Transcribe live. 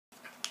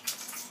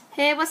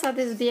Hey, what's up?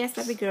 This is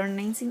BSW Girl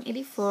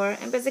 1984,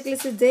 and basically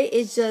today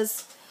is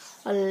just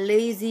a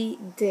lazy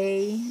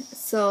day.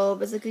 So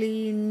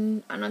basically,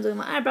 I'm not doing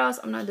my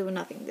eyebrows. I'm not doing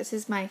nothing. This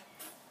is me.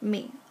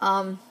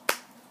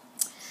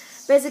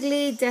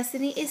 Basically,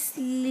 Destiny is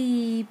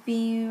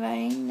sleeping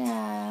right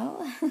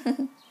now,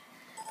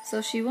 so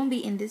she won't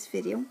be in this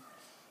video.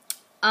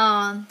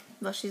 Well,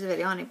 she's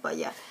already on it, but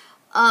yeah.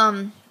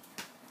 I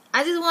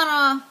just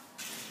wanna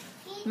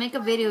make a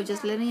video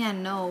just letting you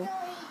know.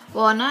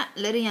 Well, not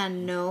letting you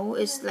know.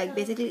 It's like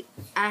basically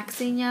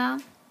asking ya,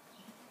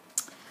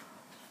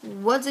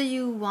 what do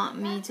you want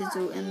me to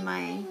do in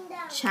my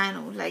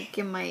channel, like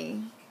in my,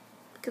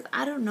 because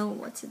I don't know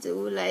what to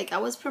do. Like I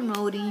was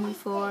promoting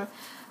before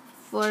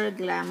for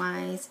Glam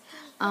Eyes.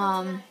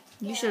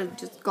 You should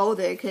just go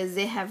there because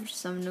they have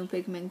some new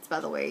pigments, by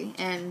the way,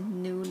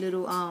 and new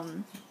little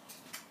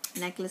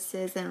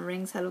necklaces and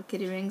rings, Hello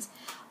Kitty rings.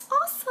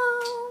 Awesome.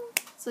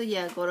 So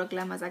yeah, go to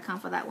glameyes.com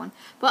for that one.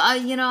 But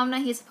I'm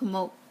not here to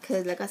promote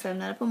because, like I said, I'm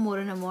not a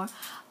promoter no more.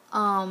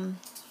 I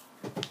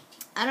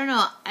don't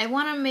know. I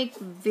want to make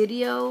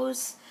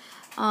videos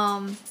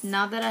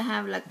now that I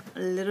have like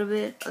a little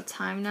bit of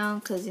time now,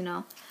 because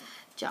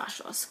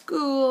Joshua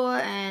school,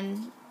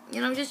 and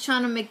I'm just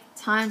trying to make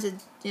time to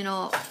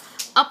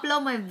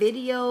upload my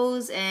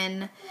videos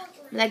and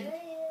like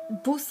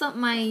boost up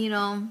my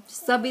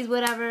subbies,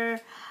 whatever.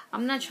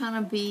 I'm not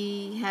trying to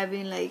be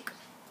having like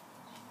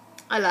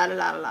a lot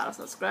of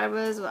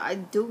subscribers. But I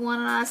do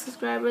want a lot of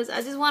subscribers.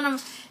 I just want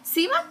to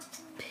see my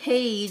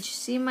page,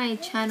 see my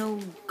channel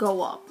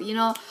go up,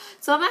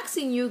 So I'm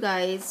asking you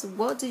guys,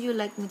 what do you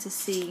like me to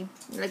see?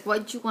 Like,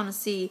 what you want to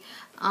see?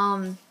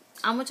 I'm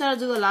gonna try to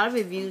do a lot of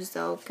reviews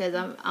though, cause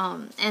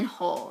I'm and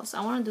hauls.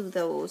 I want to do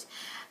those,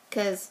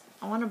 cause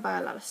I want to buy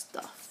a lot of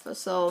stuff.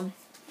 So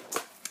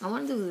I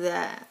want to do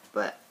that,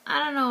 but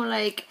I don't know,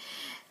 like,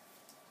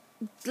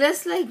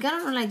 let's like, I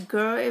don't know, like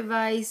girl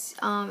advice.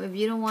 If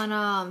you don't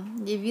wanna,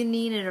 if you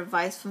need an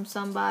advice from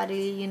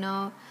somebody,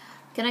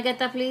 can I get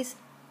that, please?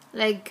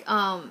 Like,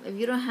 if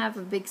you don't have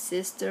a big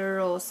sister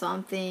or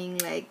something,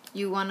 like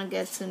you wanna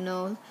get to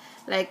know,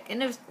 like,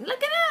 and if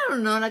like, I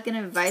don't know, like an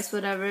advice,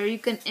 whatever, you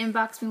can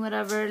inbox me,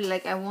 whatever.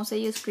 Like, I won't say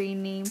your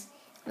screen name,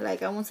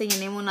 like I won't say your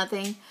name or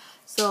nothing.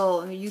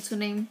 So your YouTube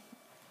name,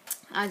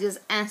 I just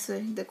answer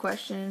the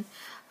question.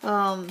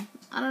 I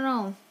don't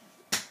know.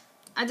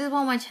 I just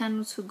want my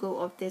channel to go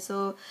up there,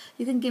 so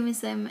you can give me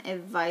some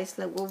advice,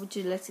 like what would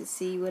you like to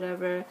see,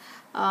 whatever.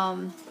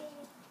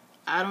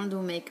 I don't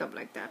do makeup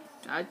like that.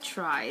 I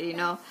tried,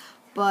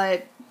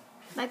 but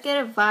like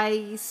get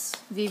advice,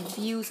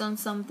 reviews on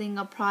something,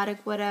 a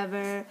product,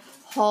 whatever,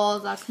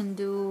 hauls I can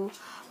do,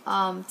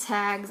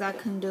 tags I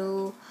can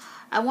do.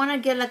 I want to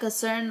get like a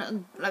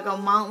certain like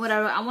amount,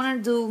 whatever. I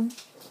want to do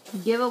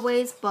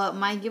giveaways, but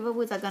my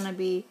giveaways are gonna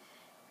be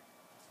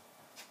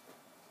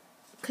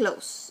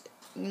close,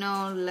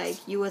 like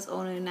US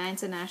only, not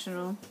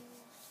international.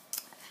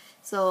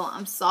 So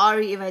I'm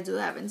sorry if I do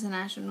have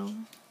international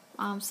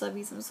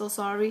subbies. I'm so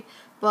sorry,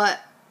 but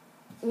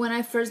when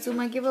I first do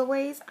my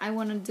giveaways, I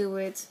want to do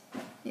it,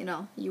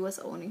 US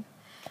only.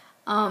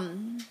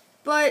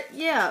 But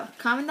yeah,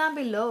 comment down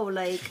below,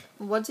 like,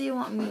 what you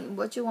want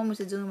me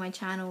to do in my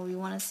channel. You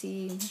want to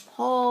see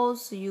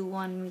hauls? You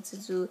want me to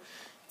do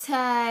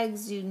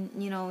tags? You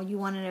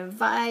want an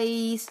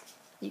advice?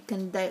 You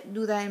can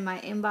do that in my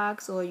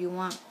inbox, or you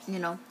want,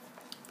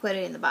 put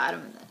it in the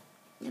bottom of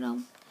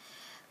the,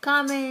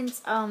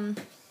 comments. I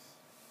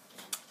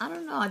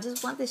don't know. I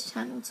just want this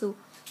channel to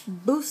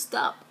boost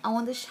up. I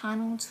want this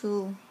channel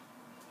to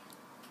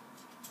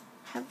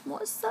have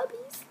more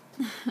subbies.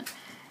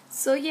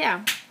 So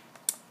yeah,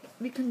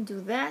 we can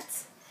do that.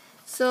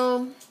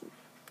 So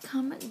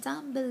comment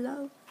down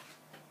below.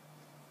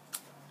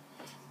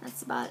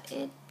 That's about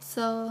it.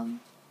 So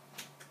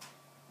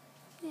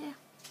yeah,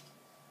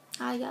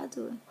 how y'all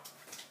doing?